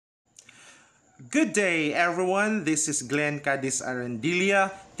Good day, everyone. This is Glenn Cadiz Arandilia,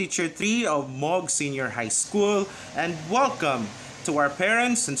 Teacher 3 of MOG Senior High School, and welcome to our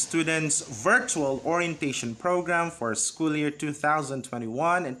parents and students virtual orientation program for school year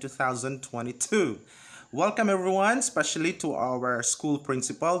 2021 and 2022. Welcome, everyone, especially to our school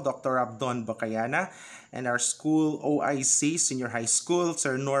principal, Dr. Abdon Bacayana, and our school OIC Senior High School,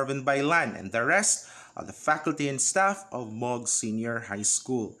 Sir Norvin Bailan, and the rest of the faculty and staff of MOG Senior High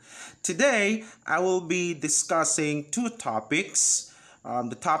School. Today, I will be discussing two topics.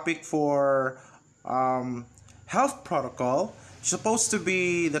 The topic for health protocol is supposed to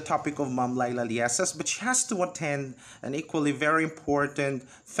be the topic of Ma'am Laila Liasas, but she has to attend an equally very important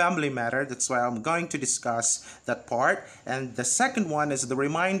family matter. That's why I'm going to discuss that part. And the second one is the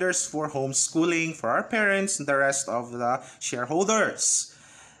reminders for homeschooling for our parents and the rest of the shareholders.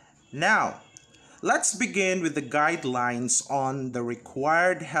 Now, let's begin with the guidelines on the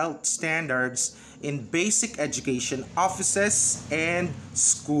required health standards in basic education offices and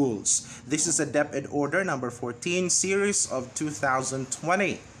schools. This is a Deped Order number 14 series of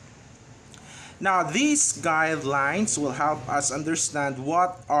 2020. Now, these guidelines will help us understand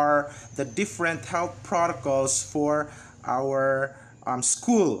what are the different health protocols for our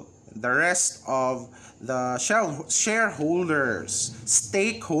school, the rest of the shareholders,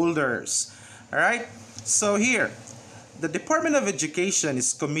 stakeholders. All right, so here, the Department of Education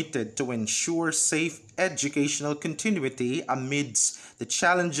is committed to ensure safe educational continuity amidst the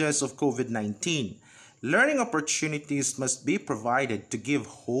challenges of COVID-19. Learning opportunities must be provided to give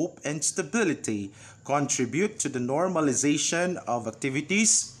hope and stability, contribute to the normalization of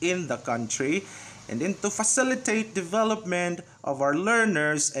activities in the country, and then to facilitate development of our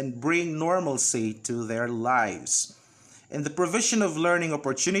learners and bring normalcy to their lives. In the provision of learning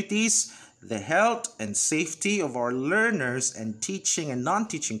opportunities, the health and safety of our learners and teaching and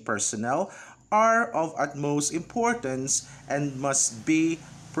non-teaching personnel are of utmost importance and must be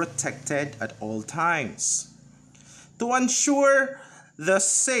protected at all times. To ensure the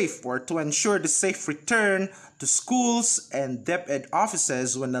safe return to schools and Deped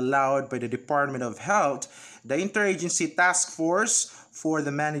offices when allowed by the Department of Health, the Interagency Task Force for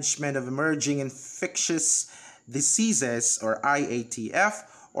the Management of Emerging Infectious Diseases, or IATF,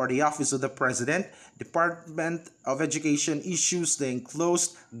 or the Office of the President, Department of Education issues the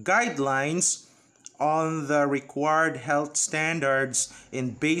enclosed guidelines on the required health standards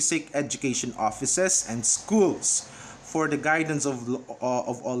in basic education offices and schools for the guidance of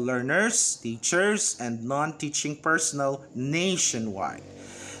all learners, teachers, and non-teaching personnel nationwide.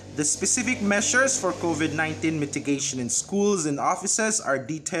 The specific measures for COVID-19 mitigation in schools and offices are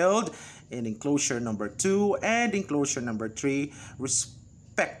detailed in enclosure number 2 and enclosure number 3,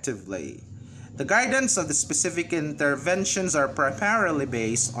 respectively. The guidance of the specific interventions are primarily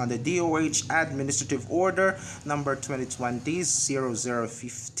based on the DOH Administrative Order number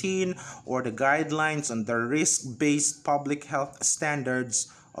 2020-0015, or the guidelines on the risk-based public health standards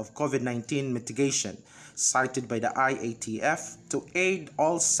of COVID-19 mitigation, cited by the IATF to aid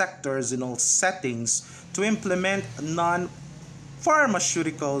all sectors in all settings to implement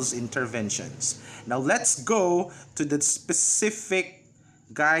non-pharmaceuticals interventions. Now let's go to the specific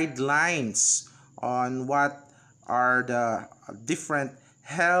guidelines on what are the different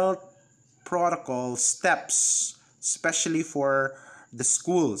health protocol steps, especially for the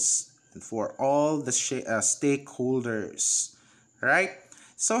schools and for all the stakeholders. Right?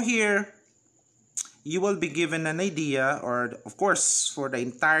 So here, you will be given an idea, or of course, for the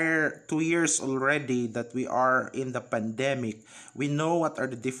entire 2 years already that we are in the pandemic, we know what are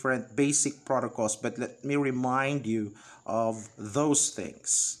the different basic protocols, but let me remind you of those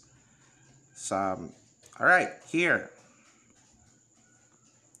things. So, all right, here.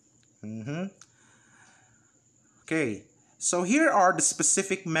 Okay, so here are the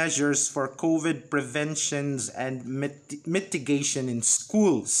specific measures for COVID preventions and mitigation in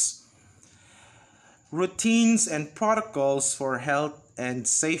schools. Routines and protocols for health and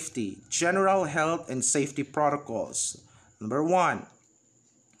safety. General health and safety protocols. Number 1,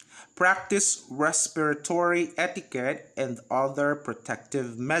 practice respiratory etiquette and other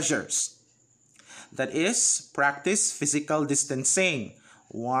protective measures. That is, practice physical distancing,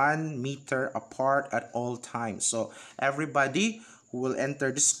 1 meter apart at all times. So everybody who will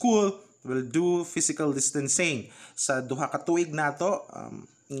enter the school will do physical distancing. Sa duha ka tuig nato,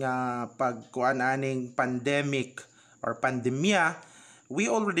 nga pagkuan aning pandemic or pandemya, we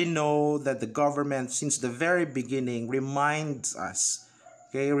already know that the government since the very beginning reminded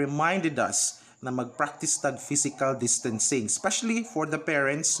us na mag-practice tag physical distancing, especially for the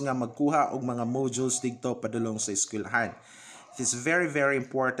parents nga magkuha og mga modules dito padulong sa eskwelahan. It is very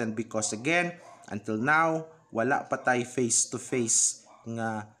important because again, Until now, wala pa tay face-to-face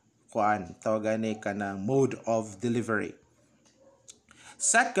nga tawagan ka ng mode of delivery.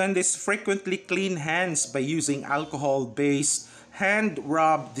 Second is frequently clean hands by using alcohol-based hand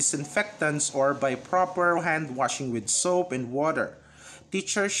rub disinfectants or by proper hand washing with soap and water.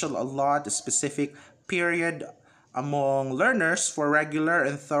 Teachers shall allot a specific period among learners for regular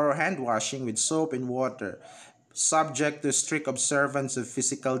and thorough hand washing with soap and water, subject to strict observance of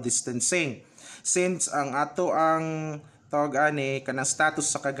physical distancing. Since ang ato ang kanang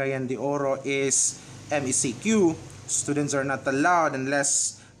status sa Cagayan de Oro is MECQ, students are not allowed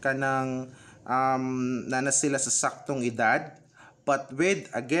unless kanang nana sila sa saktong edad. But with,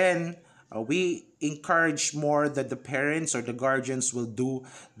 again, we encourage more that the parents or the guardians will do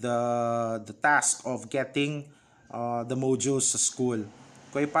the task of getting the modules sa school.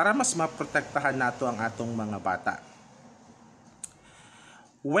 Kaya para mas maprotektahan nato ang atong mga bata.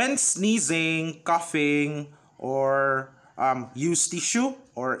 When sneezing, coughing, or use tissue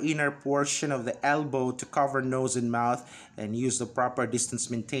or inner portion of the elbow to cover nose and mouth and use the proper distance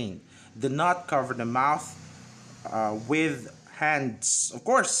maintained. Do not cover the mouth with hands. Of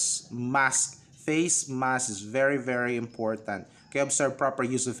course, mask. Face mask is very, very important. Okay, observe proper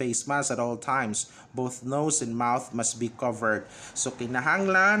use of face mask at all times. Both nose and mouth must be covered. So,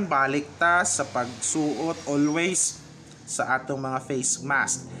 kinahanglan, balik ta sa pagsuot always sa atong mga face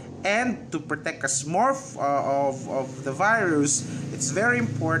mask. And to protect us more of the virus, it's very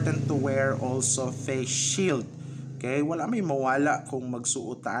important to wear also face shield. Okay? Wala may mawala kung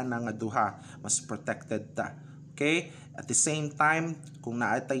magsuot ta nga duha. Mas protected ta. Okay? At the same time, kung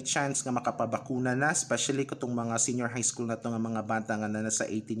naatay chance nga makapabakuna na, especially katong mga senior high school na to nga mga bata nga na nasa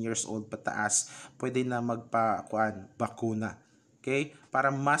 18 years old pataas, pwede na bakuna. Okay?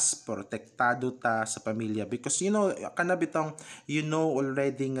 Para mas protektado ta sa pamilya. Because kanabitong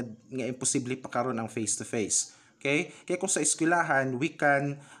already nga imposible pa karon ang face-to-face. Okay? Kaya kung sa eskwelahan, we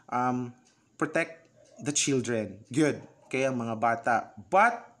can protect the children. Good. Kaya ang mga bata.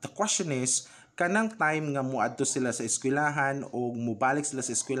 But the question is, kanang time nga muadto sila sa eskwelahan o mubalik sila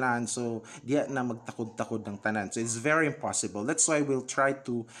sa eskwelahan, so diya na magtakod-takod ng tanan. So it's very impossible. That's why we'll try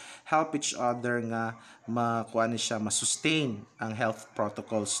to help each other nga ma-sustain ang health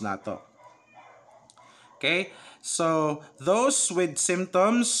protocols nato. Okay? So those with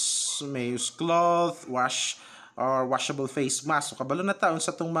symptoms may use cloth, wash or washable face mask. So kabalo na taon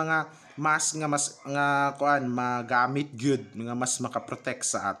sa tong mga mask nga magamit good nga mas makaprotect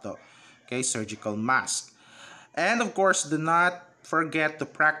sa ato. Okay, surgical mask. And of course, do not forget to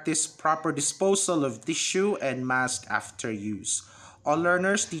practice proper disposal of tissue and mask after use. All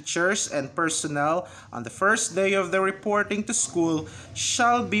learners, teachers, and personnel on the first day of the reporting to school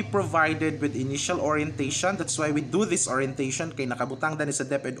shall be provided with initial orientation. That's why we do this orientation. Kay nakabutang dan sa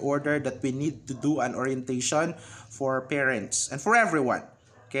Deped order that we need to do an orientation for parents and for everyone.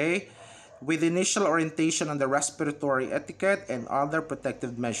 Okay? With initial orientation on the respiratory etiquette and other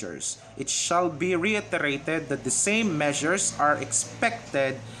protective measures. It shall be reiterated that the same measures are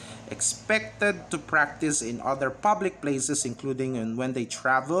expected to practice in other public places, including when they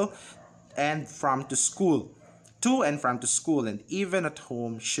travel and from to school, and even at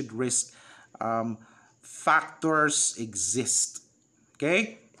home should risk factors exist.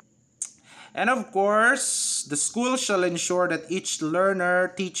 Okay? And of course, the school shall ensure that each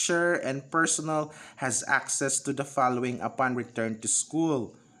learner, teacher, and personnel has access to the following upon return to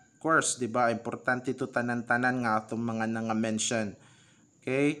school. Of course, di ba, importante ito tanan-tanan nga itong mga nanga-mention.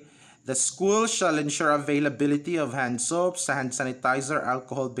 Okay? The school shall ensure availability of hand soaps, hand sanitizer,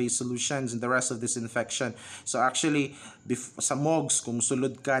 alcohol-based solutions, and the rest of disinfection. So actually, sa MOGS, kung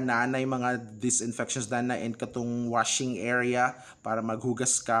sulod ka, naanay mga disinfections na in katong washing area para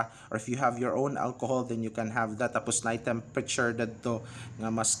maghugas ka. Or if you have your own alcohol, then you can have that. Tapos na temperature dadto nga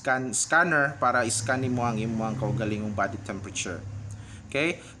scanner para iscan mo ang imong kaugalingong body temperature.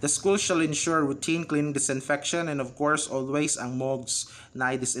 Okay? The school shall ensure routine cleaning, disinfection, and of course, always ang MOGS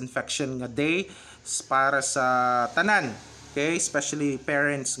na disinfection nga day para sa tanan. Okay? Especially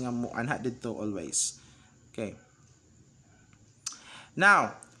parents nga mo anha dito always. Okay.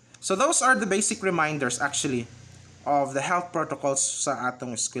 Now, so those are the basic reminders actually of the health protocols sa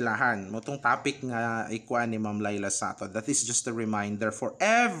atong eskwelahan. Motong topic nga ikuan ni Ma'am Laila sa ato. That is just a reminder for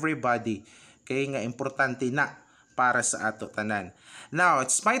everybody. Okay? Nga importante na para sa ato tanan. Now,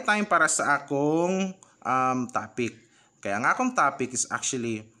 it's my time para sa akong topic. Kaya ang akong topic is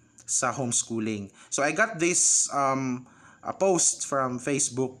actually sa homeschooling. So, I got this a post from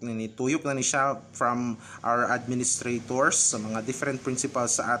Facebook, tuyok na ni siya from our administrators sa mga different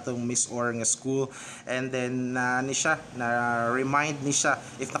principals sa atong Miss Or nga school, and then ni siya na remind ni siya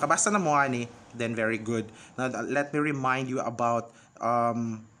if nakabasa na mo ani, then very good. Now let me remind you about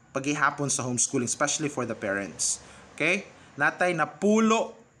paghihapon sa homeschooling, especially for the parents. Okay, natay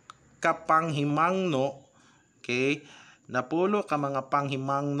napulo ka panghimangno, okay, napulo ka mga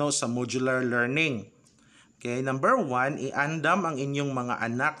panghimangno sa modular learning. Okay, number 1, iandam ang inyong mga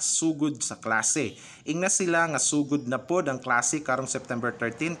anak sugod sa klase. Ingna sila nga sugod na pod ang klase karong September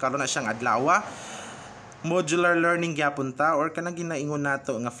 13, karon na siyang adlaw. Modular learning gyapon ta, or kanang ginaingon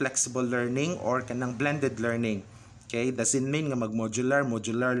nato nga flexible learning or kanang blended learning. Okay, doesn't mean nga modular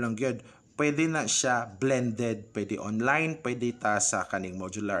lang gyud. Pwede na siya blended, pwede online, pwede ta sa kaning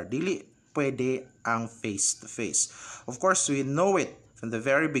modular. Dili pwede ang face to face. Of course, we know it from the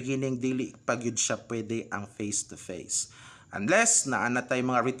very beginning, dili pagyud siya pwede ang face to face. Unless naana tay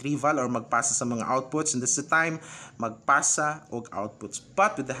mga retrieval or magpasa sa mga outputs, and this is the time magpasa og outputs,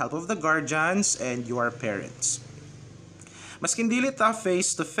 but with the help of the guardians and your parents. Maskin dili ta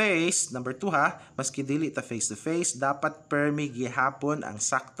face to face, number 2 ha, maskin dili ta face to face, dapat permi gihapon ang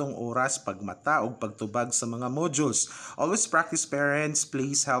saktong oras pagmata ug pagtubag sa mga modules. Always practice, parents,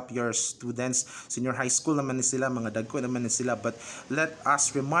 please help your students. Senior high school naman ni sila, mga dagko naman ni sila, but let us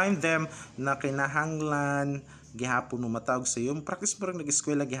remind them na kinahanglan gihapon mo matawag sa iyo. Practice mo rin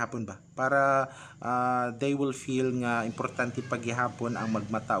nag-eskwela gihapon ba? Para they will feel nga importante pag gihapon ang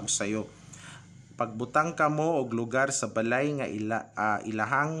magmatawag sa iyo. Pagbutang ka mo og lugar sa balay nga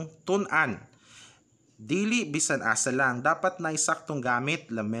ilahang tun-an, dili bisan asa lang, dapat na saktong gamit,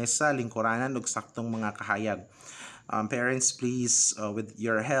 lamesa, lingkuranan ug saktong mga kahayag. Parents, please, with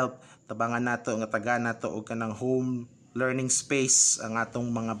your help, tabangan nato nga taga nato og kanang home learning space ang atong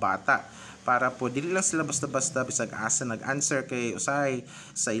mga bata, para po dili lang sila basta-basta bisag asa nag-answer kay usay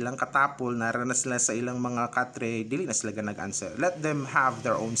sa ilang katapol, narana sila sa ilang mga katre, dili na sila nag-answer. Let them have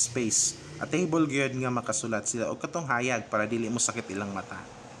their own space, a table gyud nga makasulat sila og katong hayag para dili mo sakit ilang mata.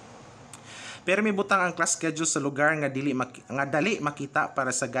 Pero may butang ang class schedule sa lugar nga dali makita para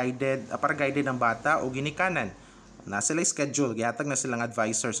sa guided ang bata o ginikanan. Na sila schedule, gihatag na silang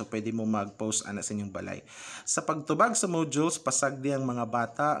advisor, so pwede mo mag-post ana sa inyong balay. Sa pagtubag sa modules, pasagdi ang mga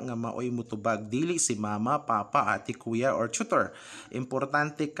bata nga maoy mutubag, dili si mama, papa, ate, kuya or tutor.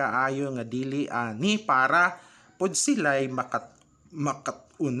 Importante kaayo nga dili ani para pod sila'y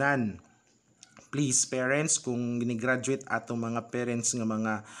makatunan. Please, parents, kung gini-graduate atong mga parents nga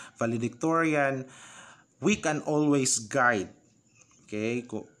mga valedictorian, we can always guide. Okay,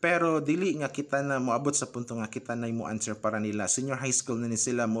 pero dili nga kita na moabot sa punto nga kita na mo answer para nila. Senior high school na ni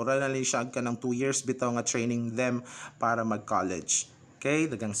sila, mura na siya ka ng 2 years bitaw nga training them para mag-college.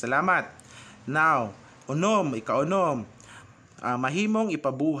 Okay, dagang salamat. Now, ikaunom, mahimong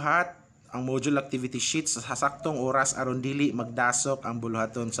ipabuhat ang module activity sheets sa saktong oras aron dili magdasok ang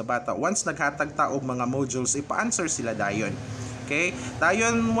buluhaton sa bata. Once naghatag ta og mga modules, ipa-answer sila dayon. Okay?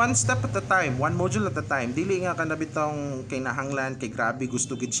 Dayon one step at a time, one module at a time. Dili nga kana bitong kinahanglan kay grabe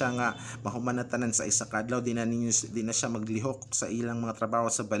gusto gid siya nga mahumanatanan sa isa kadlaw, di na siya maglihok sa ilang mga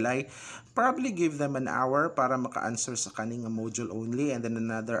trabaho sa balay. Probably give them an hour para maka-answer sa kaning module only, and then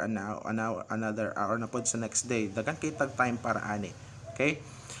another hour na pod sa next day. Dagan kay tag time para ani. Okay?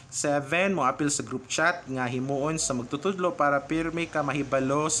 7, mo apil sa group chat nga himuon sa magtutudlo para pirmi ka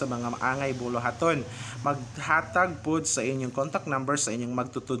mahibalo sa mga angay buluhaton. Maghatag pod sa inyong contact number sa inyong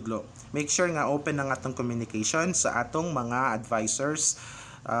magtutudlo. Make sure nga open ang atong communication sa atong mga advisors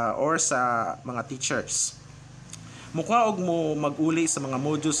or sa mga teachers. Mukha og mo mag-uli sa mga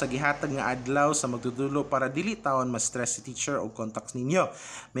modules sa gihatag nga adlaw sa magtutudlo para dili taon ma-stress si teacher o contacts ninyo.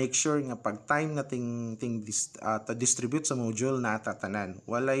 Make sure nga pag time na distribute sa module na tatanan.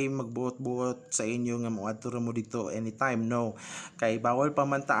 Walay magbuot-buot sa inyo nga moadto mo dito anytime, no. Kay bawal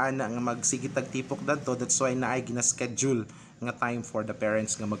pamantaan na nga magsigit tag tipok dadto, that's why naay gina-schedule nga time for the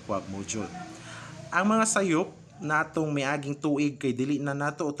parents nga magkuha module. Ang mga sayop natong miaging tuig kay dili na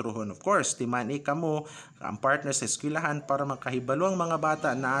nato utruhon. Of course, timani kamo ang partner sa eskwelahan para makahibalo ang mga bata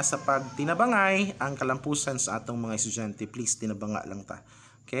na sa pagtinabangay ang kalampusan sa atong mga estudyante. Please, tinabanga lang ta.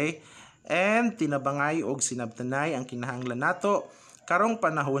 Okay? And tinabangay og sinabtanay ang kinahanglan nato karong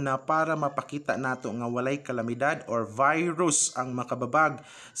panahon na para mapakita nato nga walay kalamidad or virus ang makababag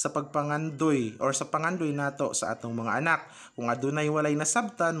sa pagpangandoy or sa pangandoy nato sa atong mga anak. Kung adunay walay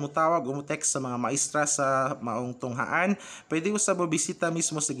nasabtan, mutawag o mutext sa mga maestra sa maong tunghaan. Pwede usab mo bisita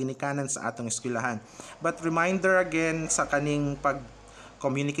mismo sa ginikanan sa atong eskwelahan. But reminder again sa kaning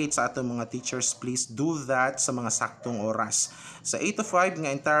communicate sa atong mga teachers, please do that sa mga saktong oras. Sa 8 to 5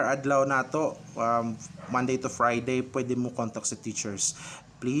 nga entire adlaw nato, Monday to Friday, pwede mo contact sa teachers.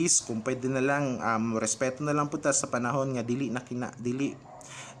 Please, kung pwede na lang, respeto na lang po ta sa panahon nga dili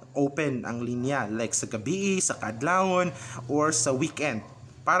open ang linya, like sa gabi, sa kadlawon, or sa weekend,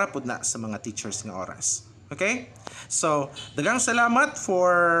 para po na sa mga teachers nga oras. Okay? So, dagang salamat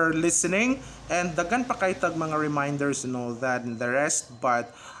for listening, and dagan pa kay tag mga reminders and all that and the rest,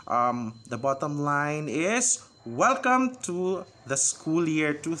 but the bottom line is welcome to the school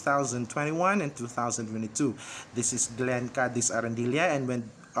year 2021 and 2022. This is Glenn Cadiz Arandilla, and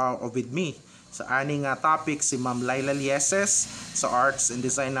with me sa aning topic si Ma'am Laila Lieses sa Arts and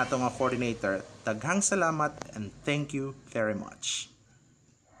Design nato nga coordinator. Daghang salamat and thank you very much.